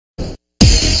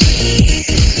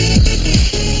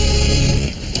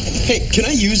Hey, can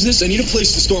I use this? I need a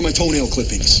place to store my toenail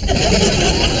clippings.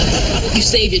 You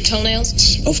save your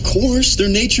toenails? Of course, they're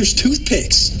nature's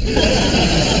toothpicks.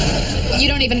 You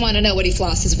don't even want to know what he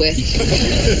flosses with.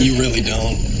 You really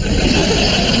don't.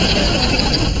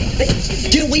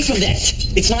 Get away from that.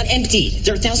 It's not empty.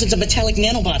 There are thousands of metallic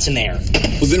nanobots in there.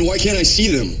 Well, then why can't I see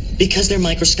them? Because they're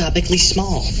microscopically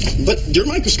small. But you're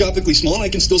microscopically small and I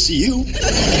can still see you.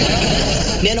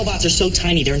 Nanobots are so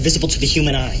tiny they're invisible to the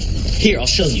human eye. Here, I'll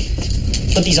show you.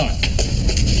 Put these on.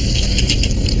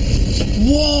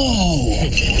 Whoa!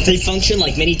 They function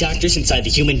like many doctors inside the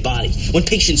human body. When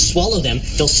patients swallow them,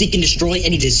 they'll seek and destroy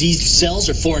any diseased cells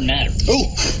or foreign matter.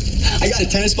 Oh, I got a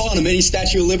tennis ball and a mini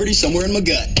Statue of Liberty somewhere in my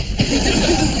gut.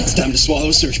 It's time to swallow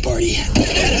a search party.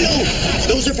 No,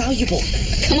 those are valuable.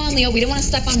 Come on, Leo, we don't want to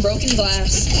step on broken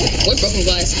glass. What broken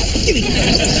glass?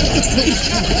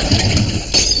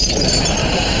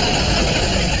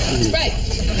 Right.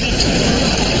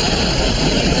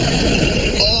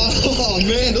 Oh,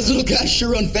 man, those little guys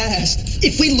sure run fast.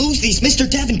 If we lose these, Mr.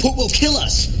 Davenport will kill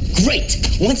us. Great.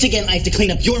 Once again, I have to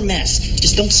clean up your mess.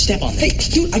 Just don't step on them. Hey,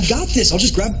 dude, I got this. I'll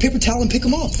just grab a paper towel and pick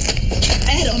them up.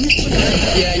 Adam!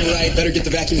 Yeah, you're right. Better get the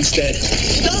vacuum instead.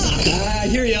 Stop! I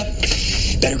hear ya.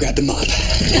 Better grab the mop.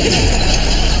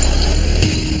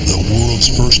 The world's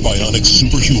first bionic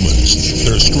superhumans.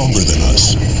 They're stronger than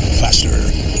us.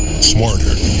 Faster.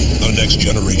 Smarter. The next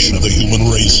generation of the human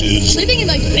race is... Living in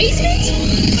my basement?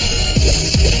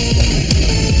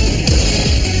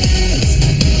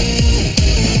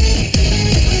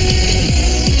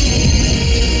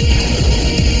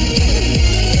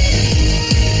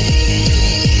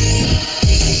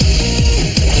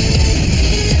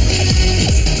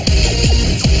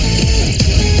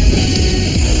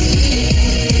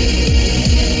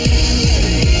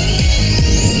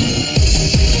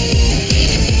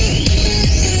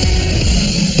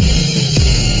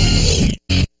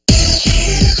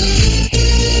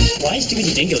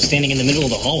 Dingo standing in the middle of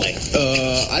the hallway.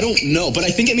 I don't know, but I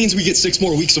think it means we get 6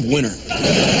 more weeks of winter.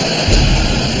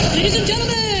 Ladies and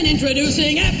gentlemen,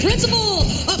 introducing at principal,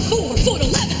 a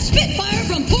 4'11" Spitfire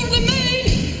from Portland, Maine,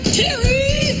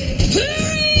 Terry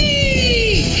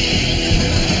Perry!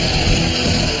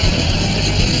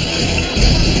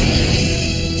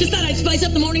 Just thought I'd spice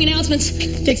up the morning announcements.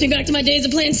 Takes me back to my days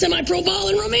of playing semi-pro ball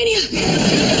in Romania.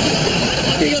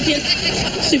 Here you go, kid.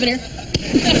 Souvenir.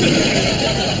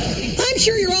 I'm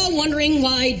sure you're all wondering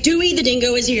why Dewey the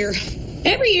Dingo is here.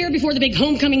 Every year before the big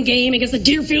homecoming game against the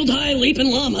Deerfield High Leaping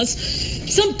Llamas,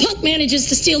 some punk manages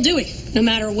to steal Dewey. No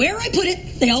matter where I put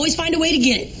it, they always find a way to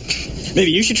get it.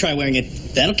 Maybe you should try wearing it.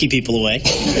 That'll keep people away.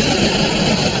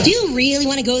 Do you really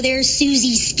want to go there,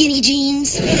 Susie Skinny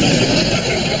Jeans?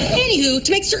 Anywho,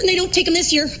 to make certain they don't take them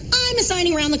this year, I'm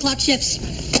assigning round-the-clock shifts.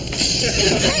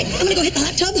 All right, I'm going to go hit the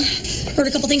hot tub. Heard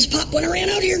a couple things pop when I ran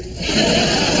out here.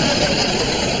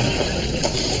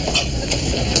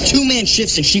 2-man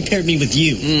shifts and she paired me with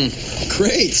you.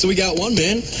 Great, so we got one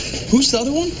man. Who's the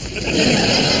other one?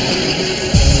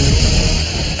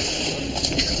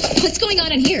 What's going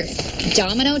on in here?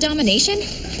 Domino domination?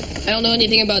 I don't know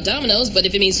anything about dominoes, but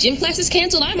if it means gym class is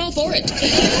canceled, I'm all for it.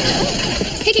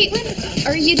 Hey, Caitlin,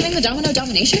 are you doing the domino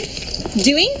domination?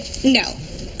 Doing? No.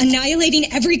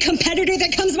 Annihilating every competitor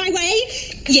that comes my way?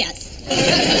 Yes.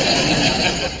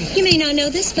 You may not know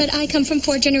this, but I come from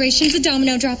 4 generations of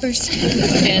domino droppers.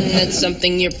 And that's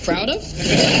something you're proud of?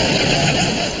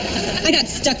 I got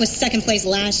stuck with 2nd place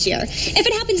last year. If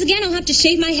it happens again, I'll have to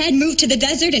shave my head, move to the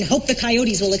desert, and hope the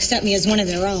coyotes will accept me as one of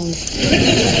their own.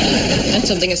 That's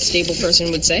something a stable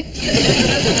person would say.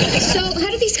 So, how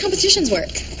do these competitions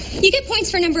work? You get points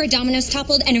for number of dominoes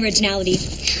toppled and originality.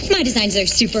 My designs are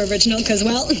super original because,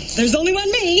 well, there's only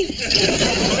one me.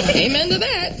 Amen to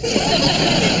that.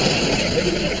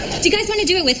 Do you guys want to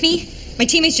do it with me? My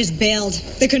teammates just bailed.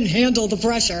 They couldn't handle the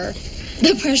pressure.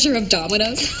 The pressure of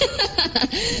dominoes? Sorry.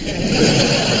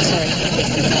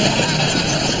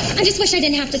 I just wish I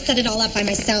didn't have to set it all up by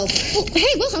myself. Well,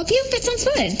 hey, we'll help you. That sounds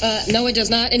fun. No, it does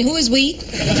not. And who is we?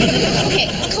 Okay,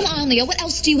 come on, Leo. What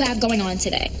else do you have going on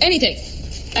today? Anything.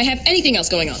 I have anything else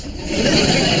going on.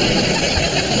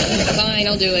 Fine,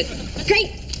 I'll do it.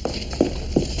 Great.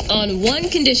 On one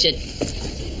condition.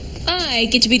 I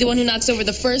get to be the one who knocks over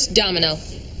the first domino.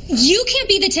 You can't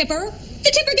be the tipper.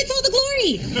 The tipper gets all the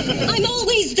glory. I'm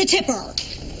always the tipper.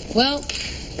 Well,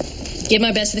 give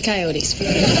my best to the coyotes.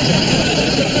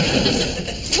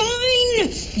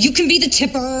 Fine. You can be the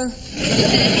tipper.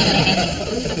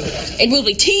 It will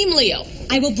be Team Leo.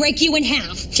 I will break you in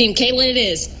half. Team Caitlin it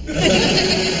is.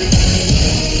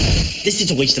 This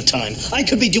is a waste of time. I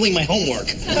could be doing my homework.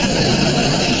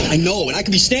 I know, and I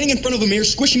could be standing in front of a mirror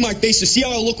squishing my face to see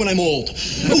how I look when I'm old.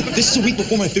 Oh, this is a week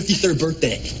before my 53rd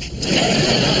birthday.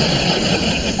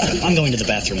 I'm going to the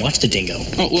bathroom. Watch the dingo.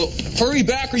 Oh, well, hurry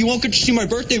back or you won't get to see my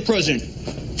birthday present.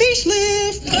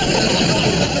 Facelift!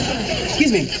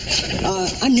 Excuse me.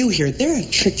 I'm new here. There a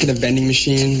trick to the vending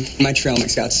machine? My trail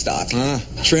mix got stock.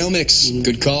 Trail mix.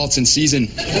 Good call. It's in season.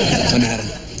 I'm Adam.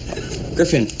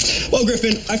 Griffin. Well,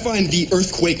 Griffin, I find the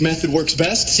earthquake method works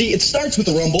best. See, it starts with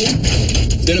a rumble,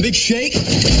 then a big shake, then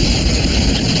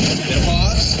a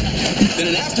pause, then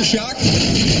an aftershock,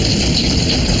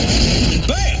 and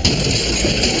bam!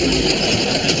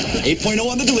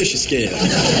 8.0 on the delicious scale.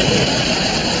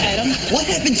 Adam, what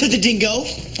happened to the dingo?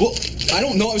 Well, I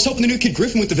don't know. I was helping the new kid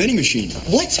Griffin with the vending machine.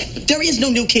 What? There is no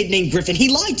new kid named Griffin. He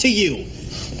lied to you.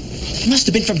 He must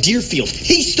have been from Deerfield.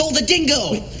 He stole the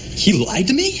dingo. He lied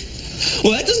to me?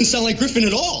 Well, that doesn't sound like Griffin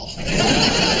at all.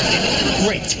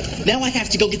 Great. Now I have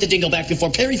to go get the dingo back before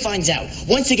Perry finds out.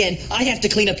 Once again, I have to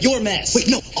clean up your mess. Wait,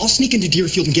 no. I'll sneak into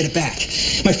Deerfield and get it back.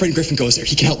 My friend Griffin goes there.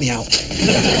 He can help me out.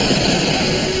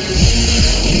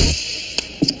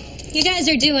 You guys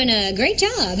are doing a great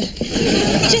job.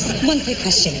 Just one quick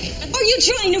question. Are you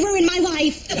trying to ruin my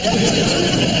life?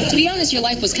 To be honest, your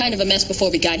life was kind of a mess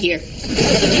before we got here.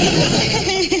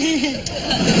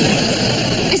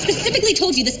 I specifically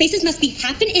told you the spaces must be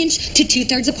half an inch to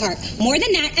 2/3 apart. More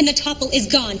than that, and the topple is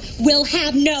gone. We'll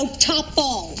have no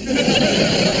topple.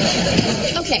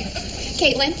 Okay,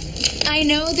 Caitlin, I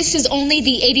know this is only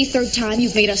the 83rd time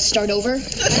you've made us start over,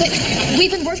 but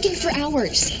we've been working for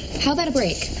hours. How about a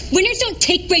break? Winners don't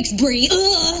take breaks, Bree.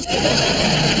 Ugh.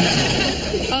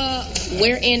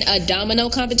 We're in a domino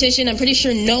competition. I'm pretty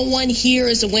sure no one here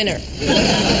is a winner.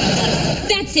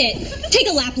 That's it. Take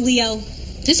a lap, Leo.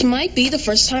 This might be the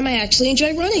first time I actually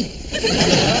enjoy running. Isn't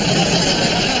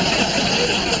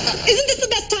this the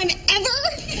best time ever?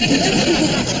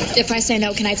 If I say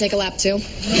no, can I take a lap too?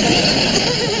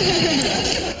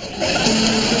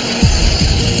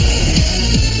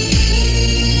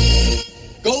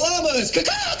 Go Llamas!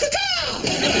 Caw-caw! Caw-caw!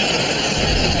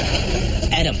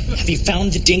 Adam, have you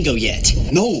found the dingo yet?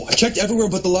 No, I checked everywhere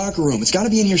but the locker room. It's got to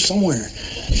be in here somewhere.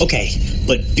 Okay,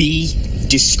 but be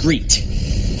discreet.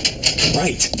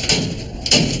 Right.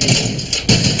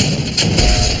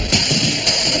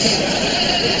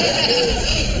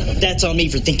 That's on me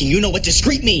for thinking you know what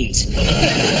discreet means.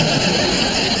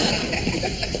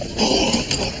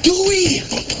 Dewey!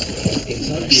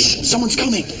 Shh, someone's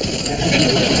coming.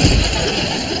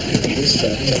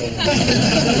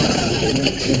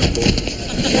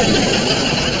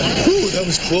 Ooh, that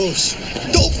was close.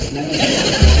 Dope! No!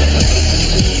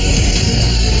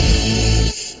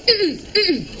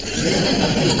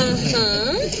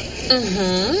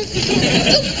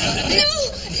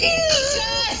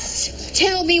 Just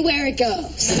tell me where it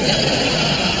goes.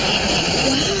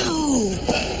 Wow.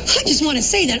 I just want to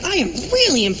say that I am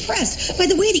really impressed by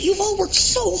the way that you've all worked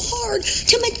so hard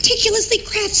to meticulously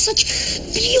craft such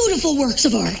beautiful works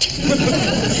of art.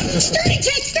 Sturdy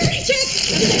check, sturdy check!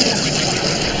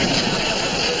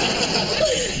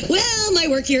 Well, my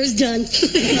work here is done.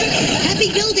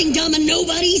 Happy building, dumb and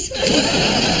nobodies.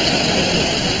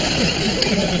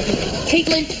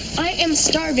 Caitlin, I am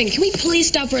starving. Can we please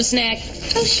stop for a snack?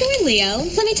 Oh, sure, Leo.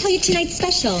 Let me tell you tonight's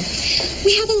special.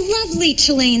 We have a lovely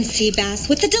Chilean sea bass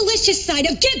with the delicious side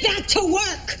of get back to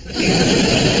work.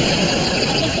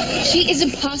 She is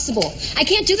impossible. I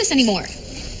can't do this anymore.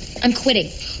 I'm quitting.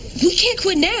 We can't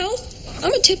quit now.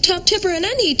 I'm a tip-top tipper and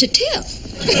I need to tip.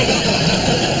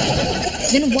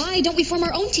 Then why don't we form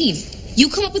our own team? You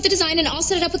come up with the design and I'll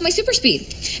set it up with my super speed.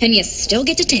 And you still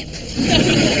get to tip.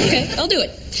 Okay, I'll do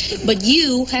it. But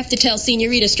you have to tell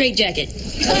Senorita Straightjacket.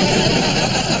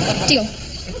 Deal.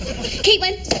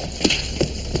 Caitlin,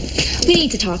 we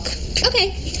need to talk.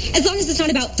 Okay, as long as it's not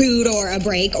about food or a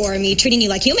break or me treating you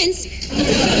like humans.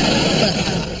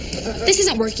 Look, this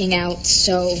isn't working out,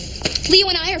 so Leo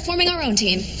and I are forming our own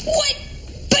team. What?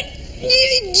 But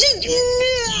you just...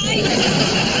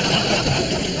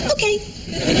 Okay.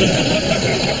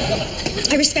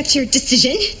 I respect your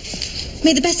decision.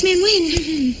 May the best man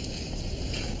win.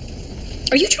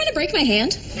 Are you trying to break my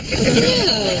hand?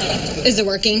 No. Is it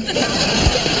working?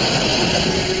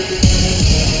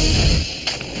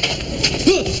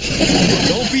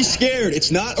 Don't be scared.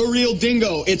 It's not a real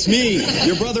dingo. It's me,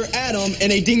 your brother Adam,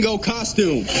 in a dingo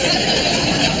costume.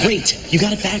 Great, you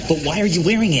got it back, but why are you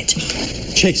wearing it?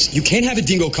 Chase, you can't have a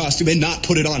dingo costume and not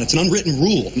put it on. It's an unwritten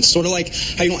rule. It's sort of like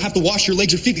how you don't have to wash your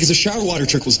legs or feet because the shower water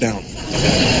trickles down.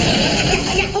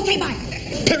 Yeah, okay, bye.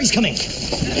 Perry's coming. I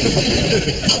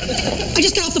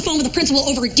just got off the phone with the principal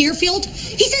over at Deerfield.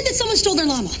 He said that someone stole their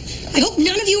llama. I hope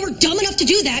none of you are dumb enough to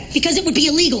do that because it would be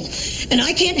illegal. And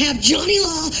I can't have Johnny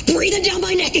Law breathing down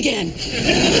my neck again.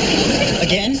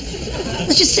 Again?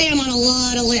 Let's just say I'm on a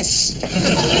lot of lists.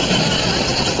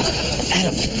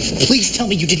 Adam, please tell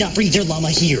me you did not bring their llama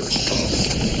here.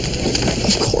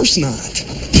 Of course not.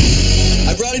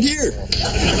 I brought it here.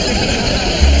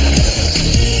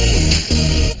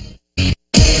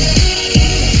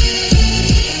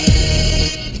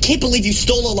 I can't believe you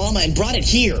stole a llama and brought it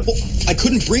here. Well, I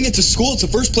couldn't bring it to school. It's the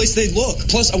first place they'd look.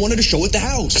 Plus, I wanted to show it the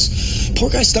house. Poor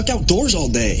guy stuck outdoors all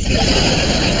day.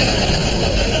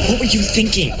 What were you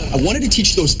thinking? I wanted to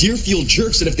teach those Deerfield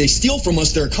jerks that if they steal from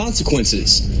us, there are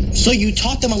consequences. So you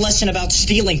taught them a lesson about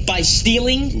stealing by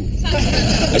stealing?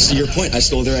 I see your point. I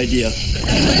stole their idea.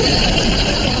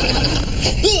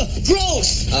 Ugh,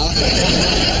 gross!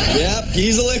 Yep,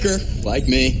 he's a licker. Like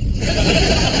me.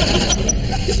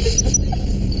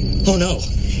 Oh no,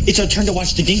 it's our turn to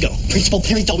watch the dingo. Principal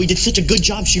Perry thought we did such a good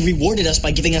job she rewarded us by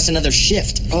giving us another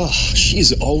shift. Oh,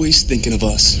 she's always thinking of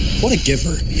us. What a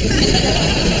giver.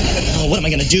 Oh, what am I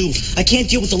gonna do? I can't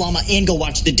deal with the llama and go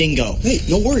watch the dingo. Hey,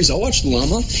 no worries. I'll watch the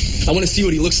llama. I want to see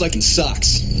what he looks like in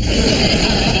socks.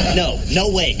 No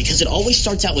way, because it always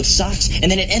starts out with socks, and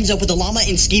then it ends up with a llama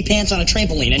in ski pants on a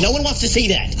trampoline, and no one wants to see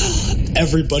that.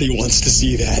 Everybody wants to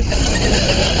see that.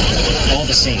 All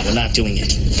the same, we're not doing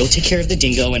it. Go take care of the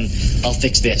dingo, and I'll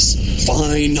fix this.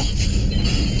 Fine.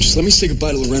 Just let me say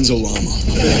goodbye to Lorenzo Llama.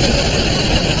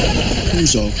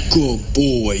 He's a good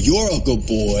boy. You're a good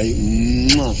boy.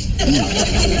 Mwah.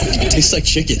 Tastes like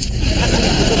chicken.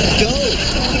 Go!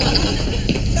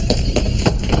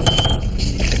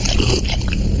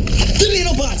 The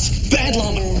nanobots! Bad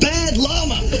llama! Bad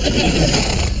llama!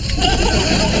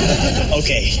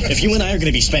 Okay, if you and I are going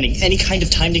to be spending any kind of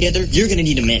time together, you're going to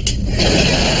need a mint.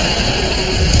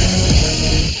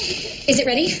 Is it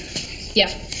ready? Yeah.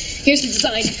 Here's the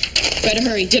design. Better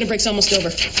hurry. Dinner break's almost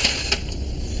over.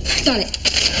 Got it.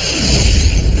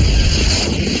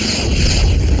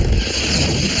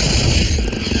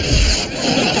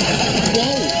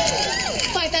 Whoa.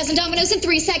 5,000 dominoes in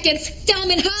 3 seconds.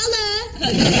 Diamond holla!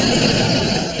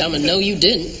 I'ma know you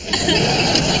didn't.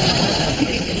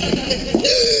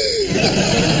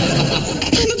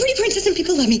 I'm a pretty princess and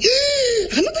people love me.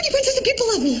 I'm a pretty princess and people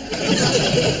love me.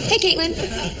 Hey, Caitlin.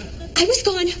 I was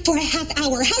gone for a half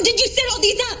hour. How did you set all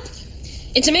these up?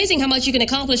 It's amazing how much you can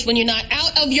accomplish when you're not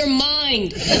out of your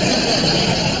mind. I'm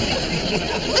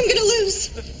gonna lose.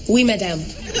 Oui, madame.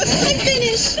 I'm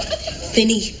finished.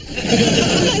 Finny.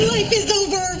 My life is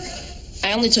over.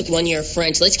 I only took 1 year of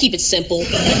French. Let's keep it simple.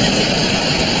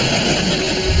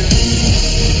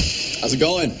 How's it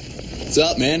going? What's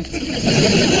up, man?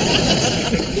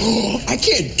 Oh, I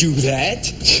can't do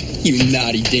that. You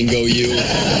naughty dingo, you.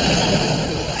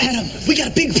 Adam, we got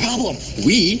a big problem.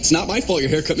 We? It's not my fault your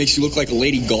haircut makes you look like a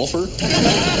lady golfer.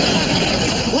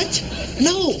 What?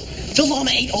 No. The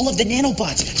llama ate all of the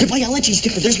nanobots. Their biology's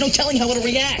different. There's no telling how it'll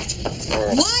react.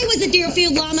 Why was the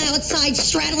Deerfield llama outside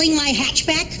straddling my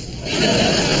hatchback?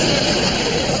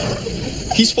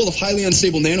 He's full of highly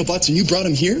unstable nanobots, and you brought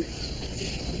him here?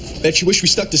 Bet you wish we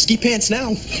stuck to ski pants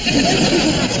now.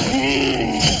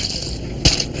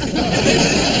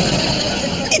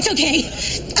 It's okay.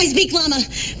 I speak llama.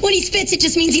 When he spits, it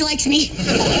just means he likes me.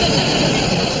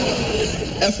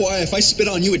 FYI, if I spit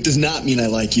on you, it does not mean I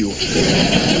like you.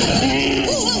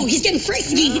 Whoa, he's getting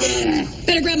frisky.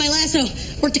 Better grab my lasso.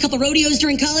 Worked a couple rodeos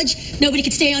during college. Nobody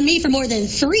could stay on me for more than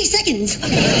 3 seconds.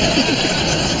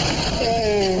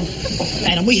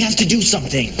 Adam, we have to do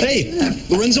something. Hey,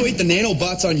 Lorenzo ate the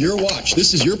nanobots on your watch.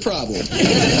 This is your problem. All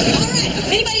right,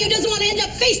 anybody who doesn't want to end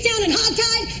up face down and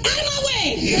hogtied, out of my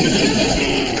way!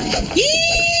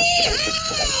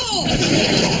 Yee-haw!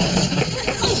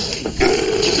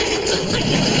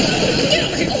 Get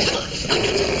over here!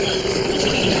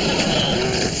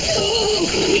 Oh,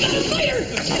 we got a fighter!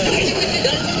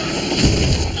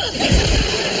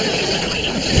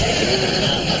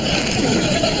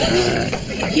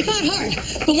 He fought hard,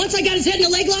 but once I got his head in a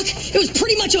leg lock, it was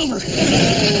pretty much over.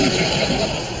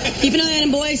 Keep an eye on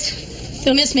him, boys.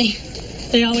 They'll miss me.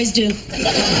 They always do.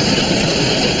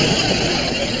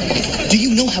 Do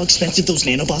you know how expensive those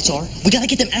nanobots are? We gotta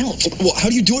get them out. Well, how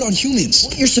do you do it on humans?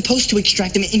 You're supposed to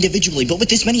extract them individually, but with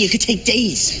this many, it could take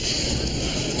days.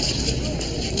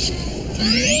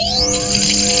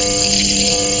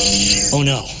 Oh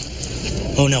no.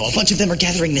 Oh no, a bunch of them are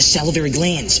gathering the salivary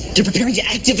glands. They're preparing to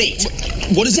activate.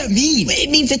 What does that mean? It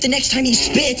means that the next time he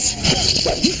spits,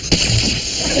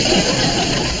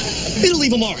 it'll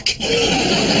leave a mark.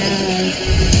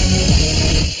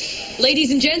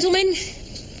 Ladies and gentlemen,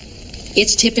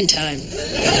 it's tipping time.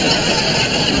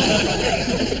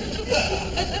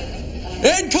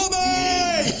 Incoming!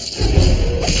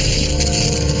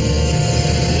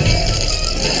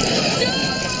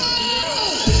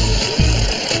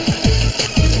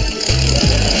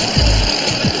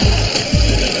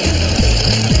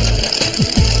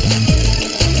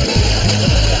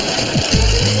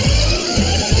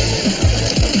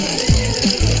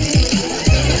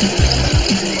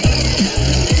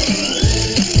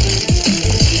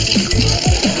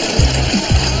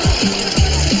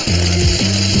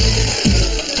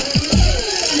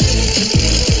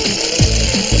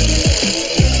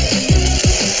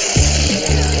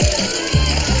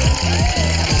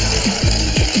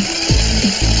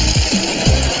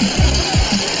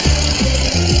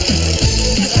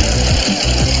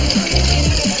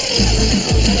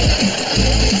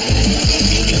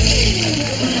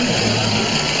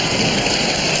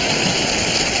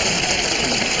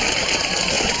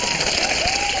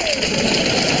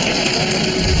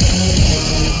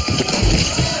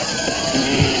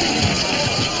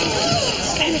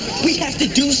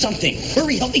 Something.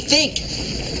 Hurry, help me think.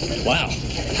 Wow,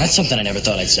 that's something I never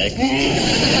thought I'd say.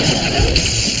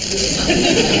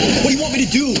 What do you want me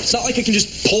to do? It's not like I can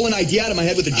just pull an idea out of my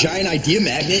head with a giant idea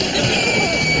magnet.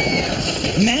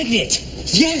 Magnet?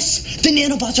 Yes! The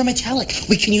nanobots are metallic.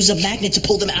 We can use a magnet to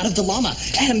pull them out of the llama.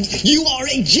 Adam, you are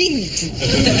a genius.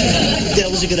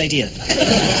 That was a good idea.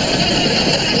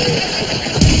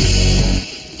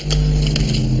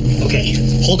 Okay,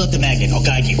 hold up the magnet. I'll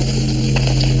guide you.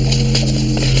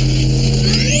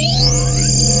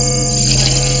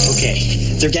 Okay,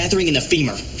 they're gathering in the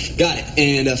femur. Got it.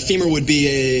 And a femur would be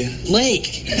a... leg.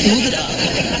 Move it up.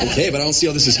 Okay, but I don't see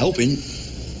how this is helping.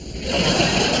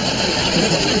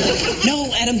 No,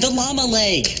 Adam, the llama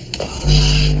leg.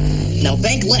 Now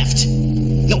bank left.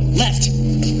 No, left.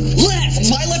 Left!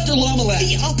 My left or llama left?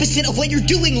 The opposite of what you're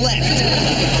doing left.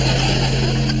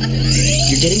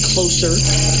 You're getting closer.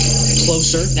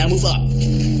 Closer. Now move up.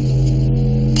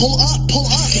 Pull up, pull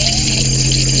up.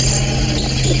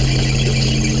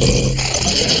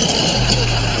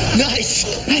 Nice.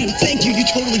 Adam, thank you. You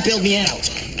totally bailed me out.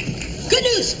 Good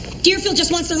news. Deerfield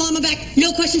just wants their llama back.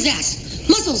 No questions asked.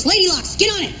 Muscles, lady locks,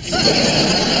 get on it.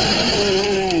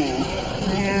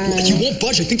 You won't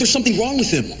budge. I think there's something wrong with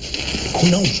him. Oh,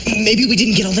 no. Maybe we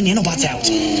didn't get all the nanobots out.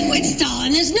 Quit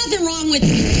stalling. There's nothing wrong with...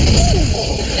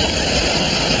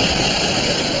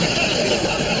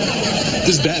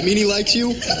 Does that mean he likes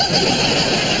you?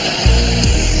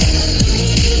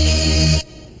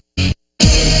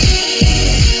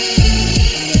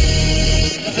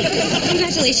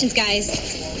 Congratulations,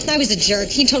 guys. I was a jerk.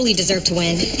 He totally deserved to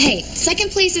win. Hey,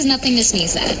 second place is nothing to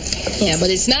sneeze at. Yeah, but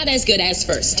it's not as good as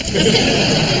first.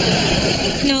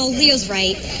 No, Leo's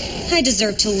right. I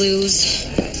deserve to lose.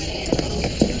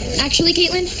 Actually,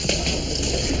 Caitlin,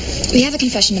 we have a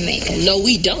confession to make. No,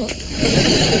 we don't.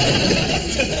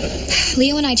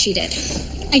 Leo and I cheated.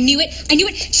 I knew it.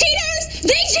 Cheaters!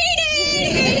 They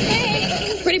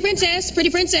cheated! Pretty princess.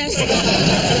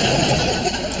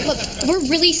 Look, we're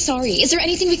really sorry. Is there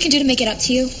anything we can do to make it up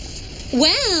to you?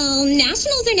 Well,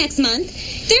 nationals are next month.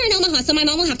 They're in Omaha, so my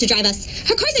mom will have to drive us.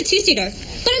 Her car's a two-seater,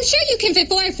 but I'm sure you can fit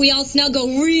four if we all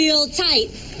snuggle real tight.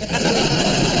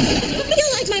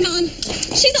 You'll like my mom.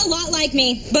 She's a lot like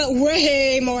me, but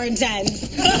way more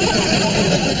intense.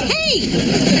 Hey!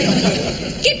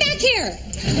 Get back here!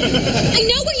 I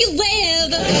know where you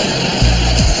live!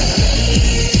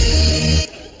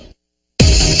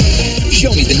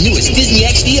 Show me the newest Disney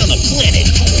XD on the planet.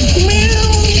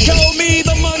 Show me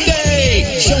the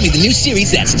Monday. Show me the new series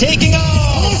that's taking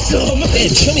off. Awesome. And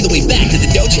show me the way back to the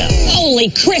dojo. Holy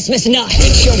Christmas nuts.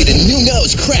 And show me the new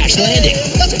nose crash landing.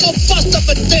 Let's go bust up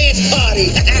a dance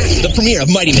party. The premiere of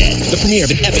Mighty Man. The premiere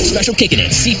of an epic special kicking in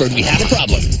Seaford, We Have a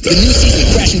Problem. The new season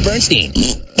of Crash and Bernstein.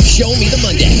 Show me the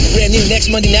Monday. Brand new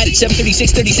next Monday night at 7:30,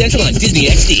 6:30 Central on Disney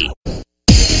XD.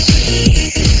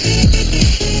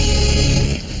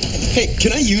 Hey,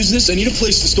 can I use this? I need a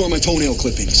place to store my toenail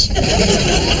clippings.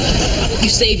 You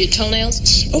saved your toenails?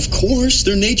 Of course,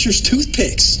 they're nature's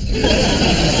toothpicks.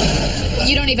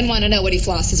 You don't even want to know what he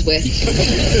flosses with.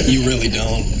 You really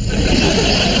don't.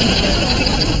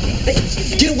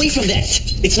 Get away from that.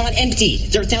 It's not empty.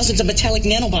 There are thousands of metallic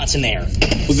nanobots in there.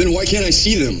 Well, then why can't I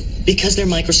see them? Because they're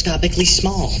microscopically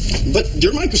small. But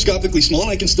you're microscopically small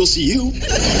and I can still see you.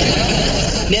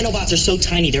 Nanobots are so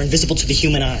tiny they're invisible to the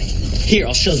human eye. Here,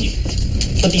 I'll show you.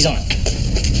 Put these on.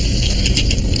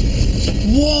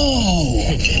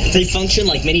 Whoa! They function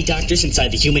like many doctors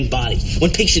inside the human body.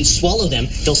 When patients swallow them,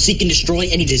 they'll seek and destroy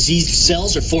any diseased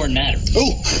cells or foreign matter.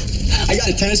 Oh, I got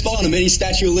a tennis ball and a mini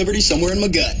Statue of Liberty somewhere in my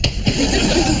gut.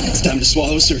 It's time to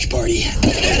swallow a search party.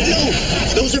 No,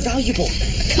 those are valuable.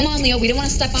 Come on, Leo. We don't want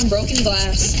to step on broken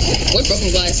glass. What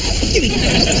broken glass?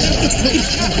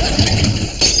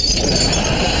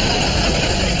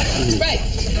 Right.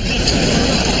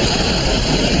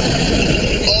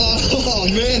 Oh,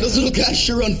 man, those little guys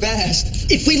sure run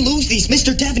fast. If we lose these,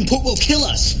 Mr. Davenport will kill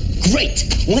us. Great.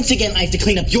 Once again, I have to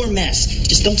clean up your mess.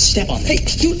 Just don't step on them. Hey,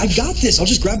 dude, I got this. I'll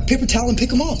just grab a paper towel and pick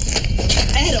them off.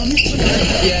 Adam.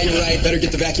 Yeah, you're right. Better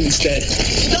get the vacuum instead.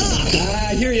 Stop.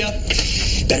 I hear ya.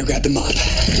 Better grab the mop.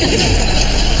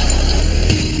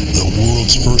 The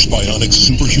world's first bionic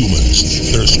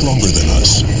superhumans. They're stronger than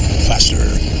us,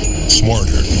 faster,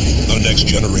 smarter. The next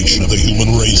generation of the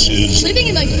human race is... Living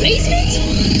in my basement?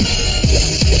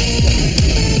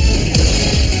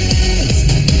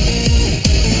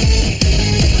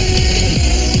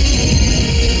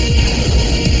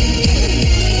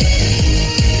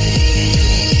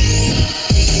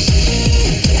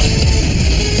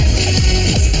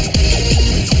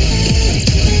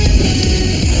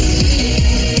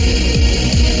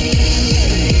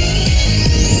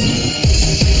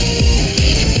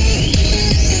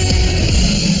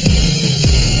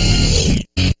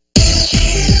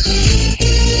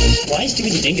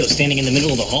 Dingo standing in the middle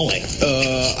of the hallway.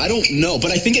 I don't know, but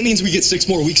I think it means we get 6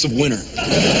 more weeks of winter.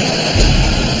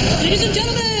 Ladies and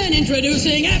gentlemen,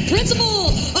 introducing at principal,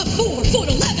 a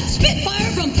 4'11"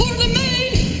 Spitfire from Portland,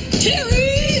 Maine,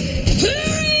 Terry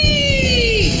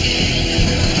Perry!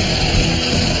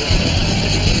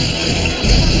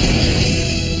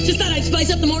 Just thought I'd spice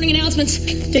up the morning announcements.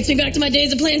 Takes me back to my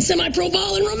days of playing semi-pro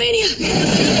ball in Romania.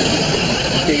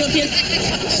 Here you go, kid.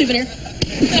 Souvenir.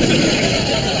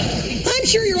 I'm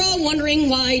sure you're all wondering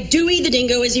why Dewey the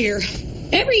Dingo is here.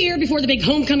 Every year before the big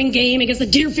homecoming game against the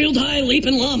Deerfield High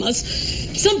Leaping Llamas,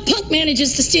 some punk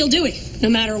manages to steal Dewey. No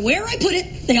matter where I put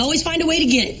it, they always find a way to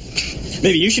get it.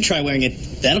 Maybe you should try wearing it.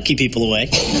 That'll keep people away.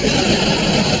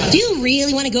 Do you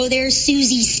really want to go there,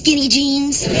 Susie Skinny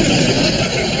Jeans?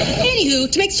 Anywho,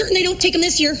 to make certain they don't take them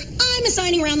this year, I'm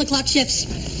assigning round-the-clock shifts.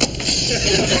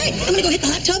 All right, I'm going to go hit the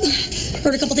hot tub.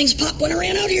 Heard a couple things pop when I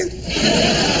ran out here.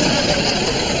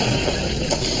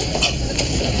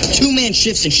 2-man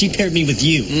shifts and she paired me with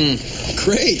you.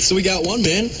 Great, so we got one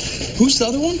man. Who's the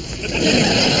other one?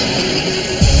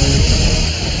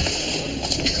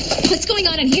 What's going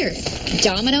on in here?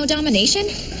 Domino domination?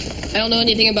 I don't know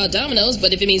anything about dominoes,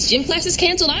 but if it means gym class is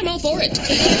canceled, I'm all for it.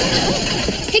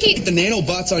 Hey, The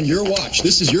nanobots on your watch.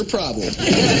 This is your problem. All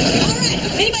right,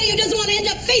 anybody who doesn't want to end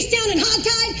up face down and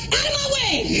hogtied, out of my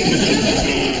way!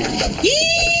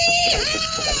 Yee-haw!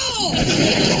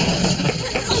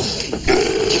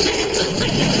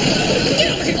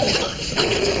 Get over here!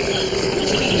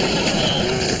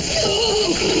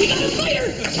 Oh, we got a fighter!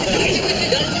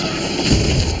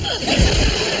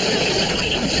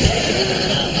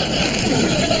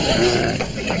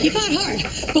 He fought hard,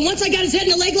 but once I got his head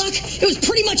in a leg lock, it was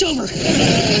pretty much over.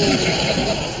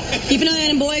 Keep an eye on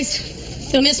him, boys.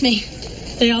 They'll miss me.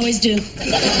 They always do.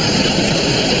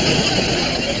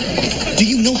 Do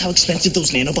you know how expensive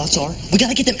those nanobots are? We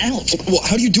gotta get them out. Well,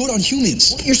 how do you do it on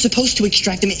humans? Well, you're supposed to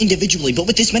extract them individually, but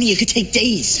with this many, it could take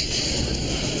days.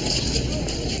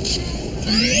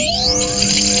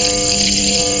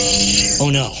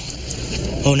 Oh no.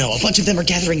 Oh no, a bunch of them are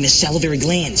gathering the salivary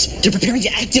glands. They're preparing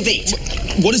to activate.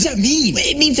 What does that mean?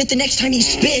 It means that the next time he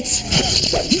spits,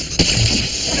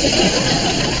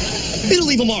 it'll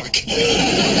leave a mark.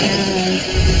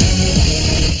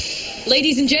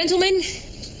 Ladies and gentlemen,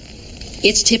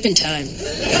 it's tipping time.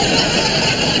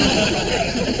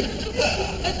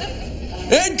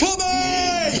 Incoming!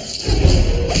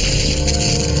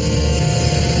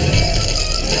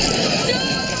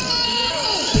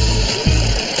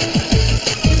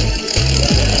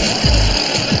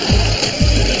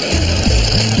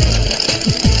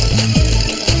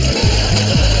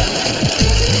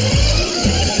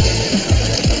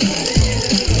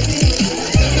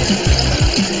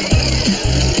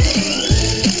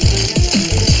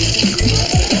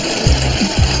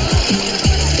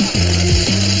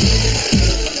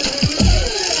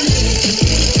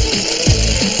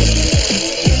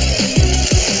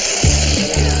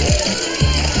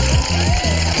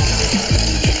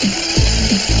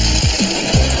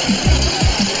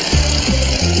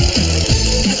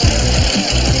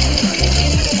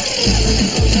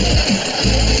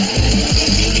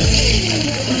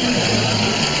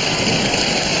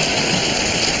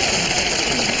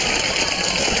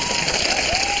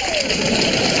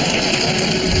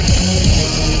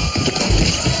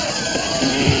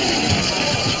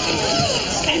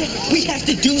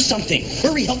 have to do something.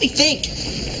 Hurry, help me think.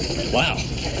 Wow,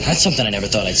 that's something I never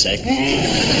thought I'd say.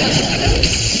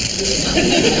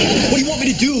 What do you want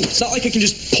me to do? It's not like I can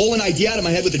just pull an idea out of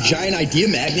my head with a giant idea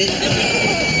magnet.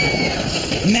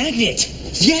 Magnet?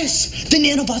 Yes, the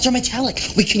nanobots are metallic.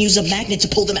 We can use a magnet to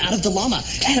pull them out of the llama.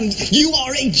 Adam, you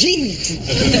are a genius.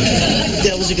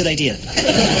 That was a good idea.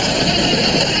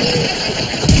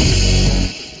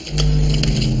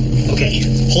 Okay,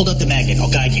 hold up the magnet.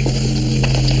 I'll guide you.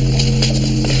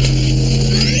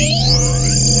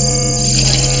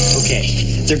 Okay,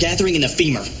 they're gathering in the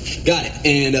femur. Got it.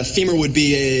 And a femur would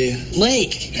be a... Leg.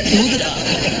 Move it up.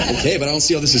 Okay, but I don't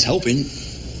see how this is helping.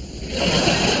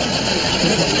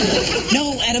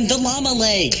 No, Adam, the llama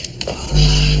leg.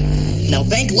 Now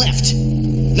bank left.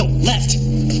 No, left.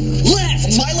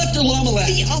 Left! My left or llama left?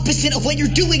 The opposite of what you're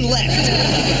doing left.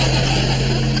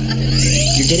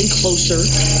 You're getting closer.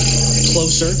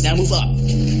 Closer. Now move up.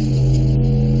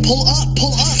 Pull up,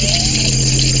 pull up.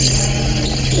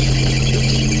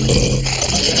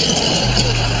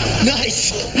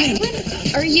 Nice.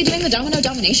 Are you doing the domino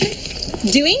domination?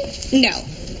 Doing? No.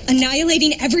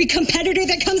 Annihilating every competitor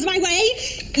that comes my way?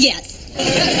 Yes.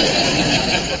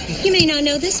 You may not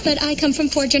know this, but I come from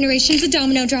 4 generations of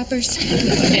domino droppers.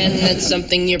 And that's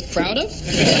something you're proud of?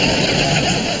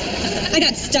 I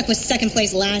got stuck with second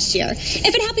place last year.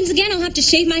 If it happens again, I'll have to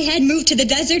shave my head, move to the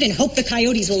desert, and hope the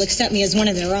coyotes will accept me as one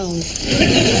of their own.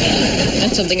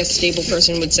 That's something a stable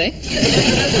person would say.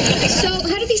 So,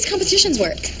 how do these competitions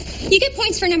work? You get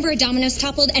points for number of dominoes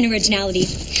toppled and originality.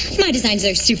 My designs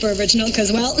are super original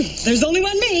because, well, there's only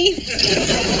one me.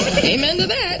 Amen to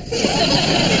that.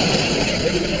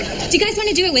 Do you guys want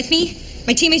to do it with me?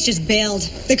 My teammates just bailed.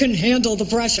 They couldn't handle the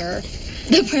pressure.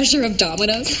 The pressure of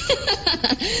dominoes? Sorry.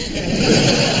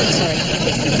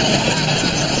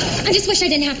 I just wish I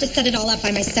didn't have to set it all up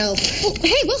by myself. Well,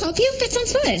 hey, we'll help you. That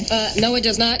sounds fun. No, it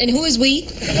does not. And who is we?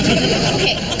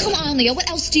 Okay, come on, Leo. What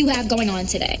else do you have going on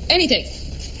today? Anything.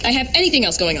 I have anything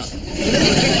else going on.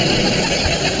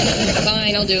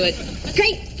 Fine, I'll do it.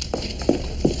 Great.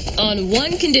 On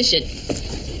one condition.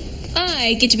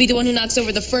 I get to be the one who knocks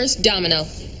over the first domino.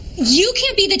 You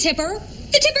can't be the tipper.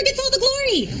 The tipper gets all the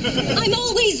glory. I'm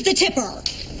always the tipper.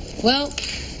 Well,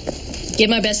 give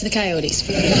my best to the coyotes.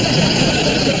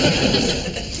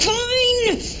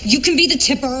 Fine. You can be the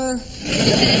tipper.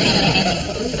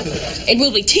 It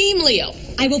will be Team Leo.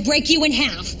 I will break you in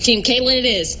half. Team Caitlin it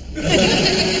is.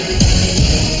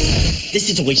 This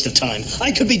is a waste of time.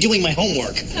 I could be doing my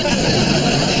homework.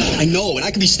 I know, and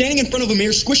I could be standing in front of a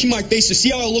mirror, squishing my face to see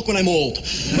how I look when I'm old. Oh,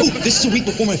 this is a week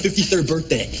before my 53rd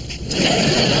birthday.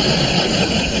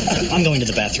 I'm going to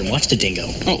the bathroom. Watch the dingo.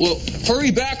 Oh, well,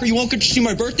 hurry back or you won't get to see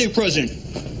my birthday present.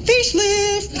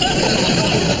 Facelift!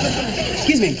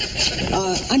 Excuse me.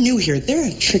 I'm new here. They're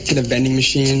a trick to the vending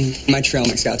machine. My trail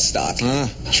mix got stock.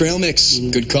 Trail mix.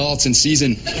 Good call. It's in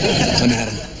season. I'm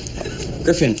Adam.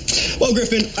 Griffin. Well,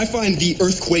 Griffin, I find the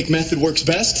earthquake method works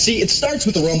best. See, it starts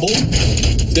with a rumble,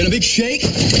 then a big shake,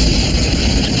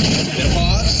 then a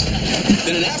pause,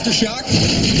 then an aftershock.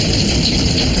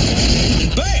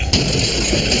 Bam!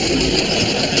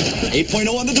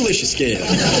 8.0 on the delicious scale.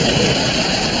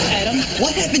 Adam,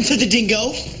 what happened to the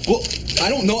dingo? Well, I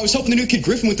don't know. I was helping the new kid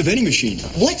Griffin with the vending machine.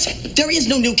 What? There is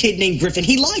no new kid named Griffin.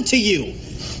 He lied to you.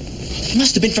 He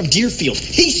must have been from Deerfield.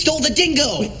 He stole the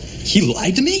dingo. He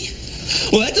lied to me?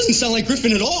 Well, that doesn't sound like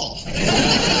Griffin at all.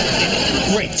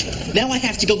 Great. Now I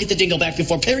have to go get the dingo back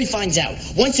before Perry finds out.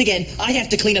 Once again, I have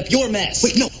to clean up your mess.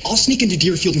 Wait, no. I'll sneak into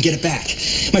Deerfield and get it back.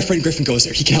 My friend Griffin goes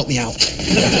there. He can help me out.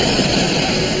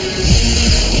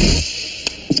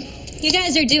 You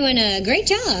guys are doing a great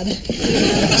job.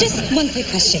 Just one quick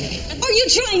question. Are you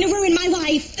trying to ruin my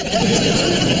life?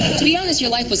 To be honest, your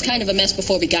life was kind of a mess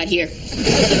before we got here.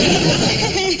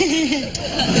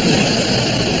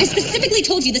 I specifically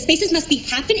told you the spaces must be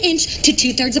half an inch to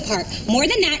 2/3 apart. More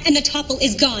than that, and the topple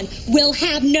is gone. We'll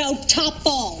have no top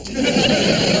ball.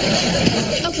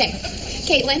 Okay,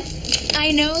 Caitlin,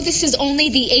 I know this is only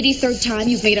the 83rd time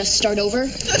you've made us start over,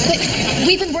 but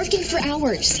we've been working for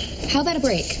hours. How about a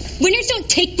break? Winners don't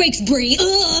take breaks, Bree.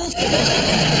 Ugh.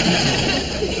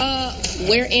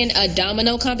 We're in a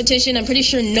domino competition. I'm pretty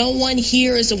sure no one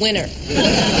here is a winner.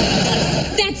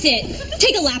 That's it.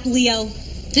 Take a lap, Leo.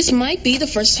 This might be the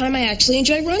first time I actually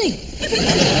enjoy running. Isn't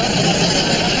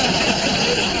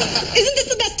this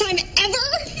the best time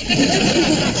ever?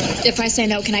 If I say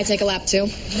no, can I take a lap too?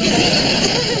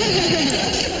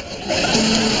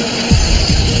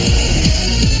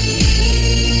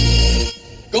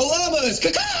 Go Llamas!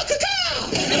 Caw-caw! Caw-caw!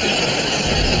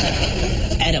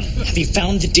 Adam, have you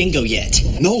found the dingo yet?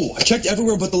 No, I checked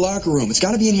everywhere but the locker room. It's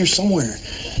got to be in here somewhere.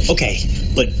 Okay,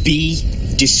 but be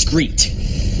discreet.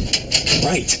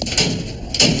 Right.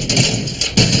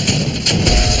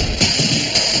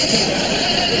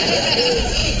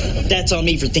 That's on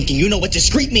me for thinking you know what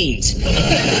discreet means.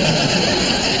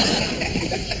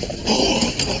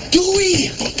 Dewey!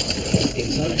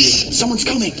 Shh, someone's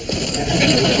coming.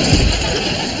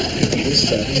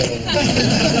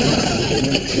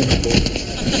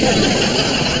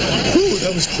 Ooh,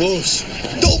 that was close.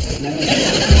 Dope! No!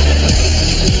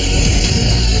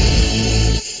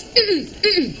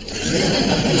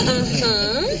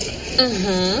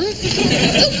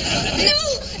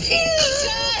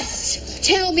 Just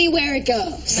tell me where it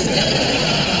goes.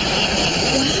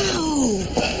 Wow.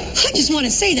 I just want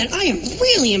to say that I am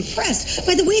really impressed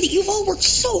by the way that you've all worked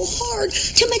so hard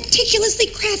to meticulously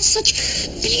craft such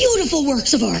beautiful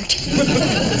works of art.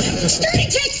 Sturdy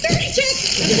check, sturdy check.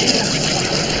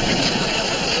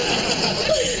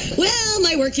 Well,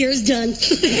 my work here is done.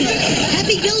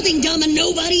 Happy building, dumb and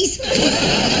nobodies.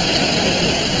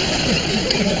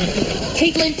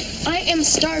 Caitlin, I am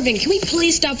starving. Can we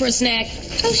please stop for a snack?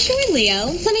 Oh, sure, Leo.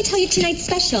 Let me tell you tonight's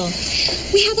special.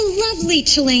 We have a lovely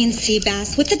Chilean sea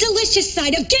bass with the delicious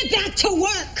side of get back to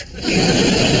work.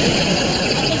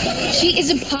 She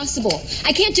is impossible.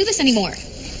 I can't do this anymore.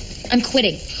 I'm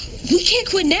quitting. We can't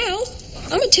quit now.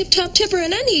 I'm a tip-top tipper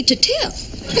and I need to tip.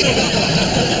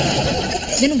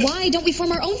 Then why don't we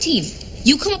form our own team?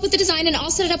 You come up with the design and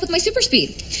I'll set it up with my super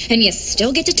speed. And you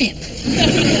still get to tip.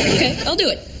 Okay, I'll do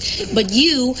it. But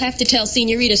you have to tell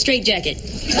Senorita Straightjacket.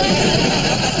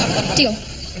 Deal.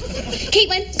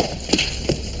 Caitlin,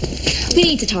 we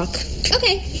need to talk.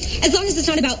 Okay, as long as it's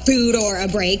not about food or a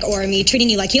break or me treating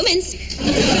you like humans.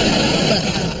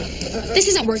 This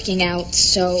isn't working out,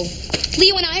 so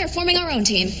Leo and I are forming our own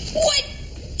team. What?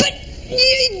 But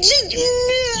you just...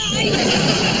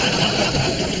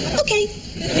 Okay.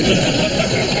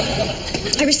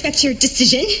 I respect your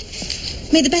decision.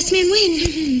 May the best man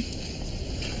win.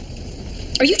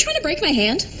 Are you trying to break my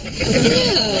hand? No.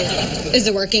 Is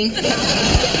it working?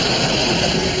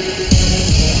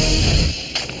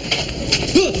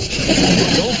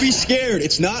 Don't be scared.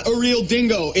 It's not a real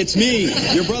dingo. It's me,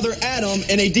 your brother Adam,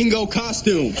 in a dingo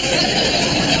costume.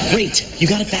 Wait, you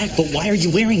got it back, but why are you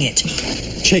wearing it?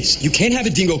 Chase, you can't have a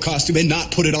dingo costume and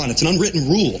not put it on. It's an unwritten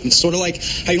rule. It's sort of like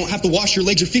how you don't have to wash your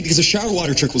legs or feet because the shower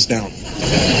water trickles down.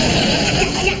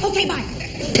 Yeah, okay, bye.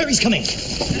 Perry's coming. I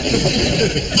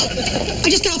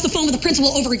just got off the phone with the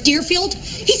principal over at Deerfield.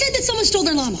 He said that someone stole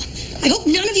their llama. I hope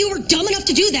none of you are dumb enough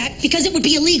to do that because it would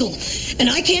be illegal. And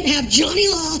I can't have Johnny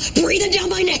Law breathing down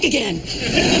my neck again.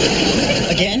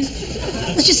 Again?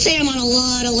 Let's just say I'm on a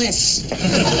lot of lists.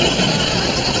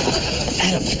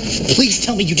 Adam, please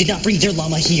tell me you did not bring their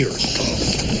llama here.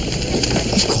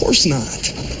 Of course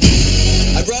not.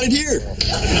 I brought it here.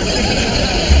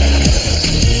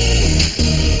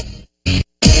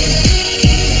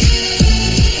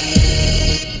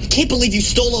 Can't believe you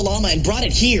stole a llama and brought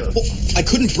it here. Well, I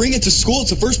couldn't bring it to school. It's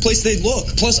the first place they'd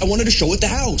look. Plus, I wanted to show it the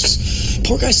house.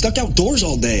 Poor guy stuck outdoors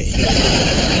all day.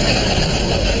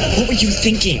 What were you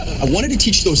thinking? I wanted to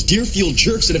teach those Deerfield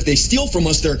jerks that if they steal from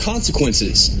us, there are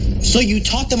consequences. So you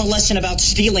taught them a lesson about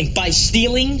stealing by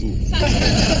stealing?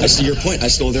 I see your point. I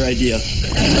stole their idea.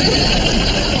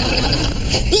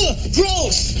 Ugh,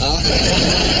 gross!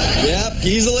 Yep,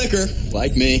 he's a licker.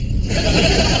 Like me.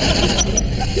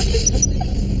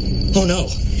 Oh no,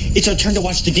 it's our turn to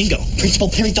watch the dingo. Principal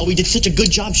Perry thought we did such a good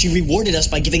job she rewarded us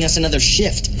by giving us another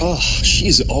shift. Oh,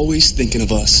 she's always thinking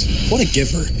of us. What a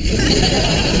giver.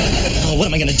 Oh, what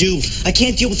am I gonna do? I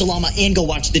can't deal with the llama and go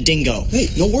watch the dingo. Hey,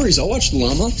 no worries, I'll watch the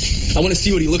llama. I want to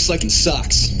see what he looks like in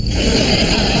socks.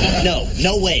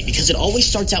 No way, because it always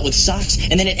starts out with socks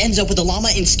and then it ends up with a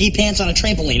llama in ski pants on a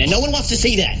trampoline, and no one wants to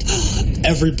see that.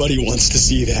 Everybody wants to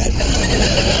see that.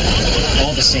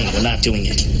 All the same, we're not doing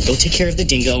it. Go take care of the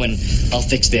dingo and I'll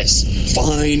fix this.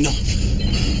 Fine.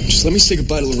 Just let me say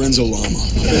goodbye to Lorenzo Llama.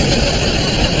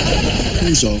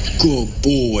 He's a good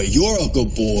boy. You're a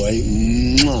good boy.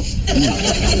 Mwah.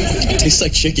 Tastes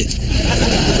like chicken.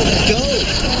 Go!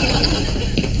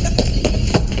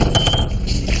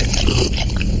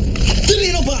 The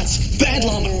nanobots! Bad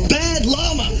llama! Bad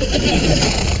llama!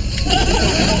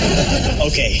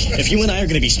 Okay, if you and I are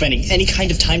going to be spending any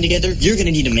kind of time together, you're going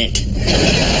to need a mint.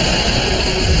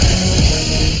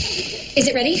 Is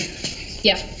it ready?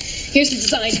 Yeah. Here's the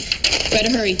design. Better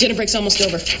hurry. Dinner break's almost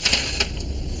over.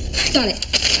 Got it.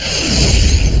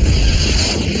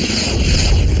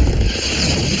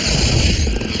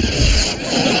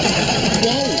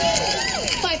 Whoa.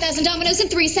 5,000 dominoes in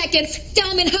 3 seconds.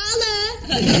 Diamond holla!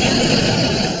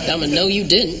 I'ma know you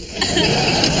didn't.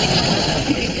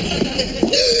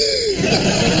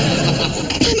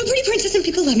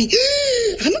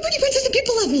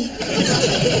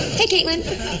 Gwen.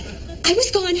 I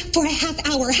was gone for a half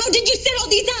hour. How did you set all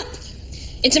these up?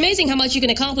 It's amazing how much you can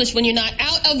accomplish when you're not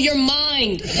out of your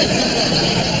mind. I'm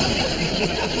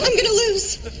gonna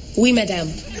lose. Oui, madame.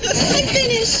 I'm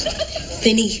finished.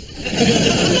 Finny.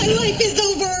 My life is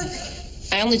over.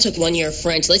 I only took 1 year of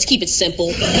French. Let's keep it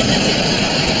simple.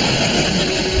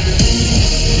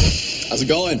 How's it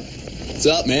going? What's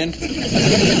up, man?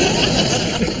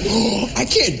 I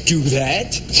can't do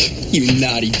that. You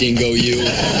naughty dingo, you.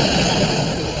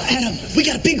 Adam, we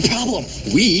got a big problem.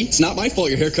 We? It's not my fault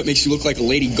your haircut makes you look like a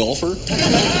lady golfer.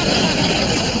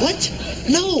 What?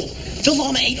 No. The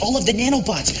llama ate all of the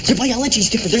nanobots. Their biology's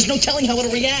different. There's no telling how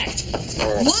it'll react.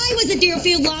 Why was the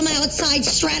Deerfield llama outside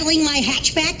straddling my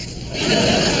hatchback?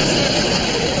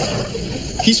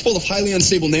 He's full of highly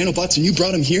unstable nanobots and you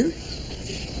brought him here?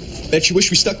 Bet you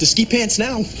wish we stuck to ski pants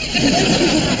now.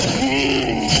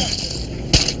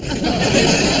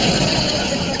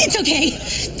 It's okay.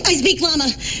 I speak llama.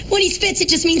 When he spits, it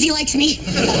just means he likes me.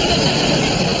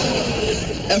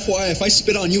 FYI, if I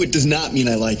spit on you, it does not mean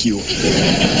I like you.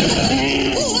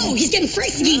 Whoa, he's getting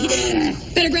frisky.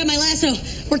 Better grab my lasso.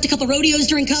 Worked a couple rodeos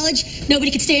during college.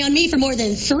 Nobody could stay on me for more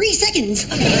than 3 seconds.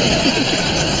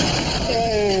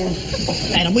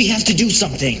 Adam, we have to do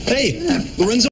something. Hey, Lorenzo.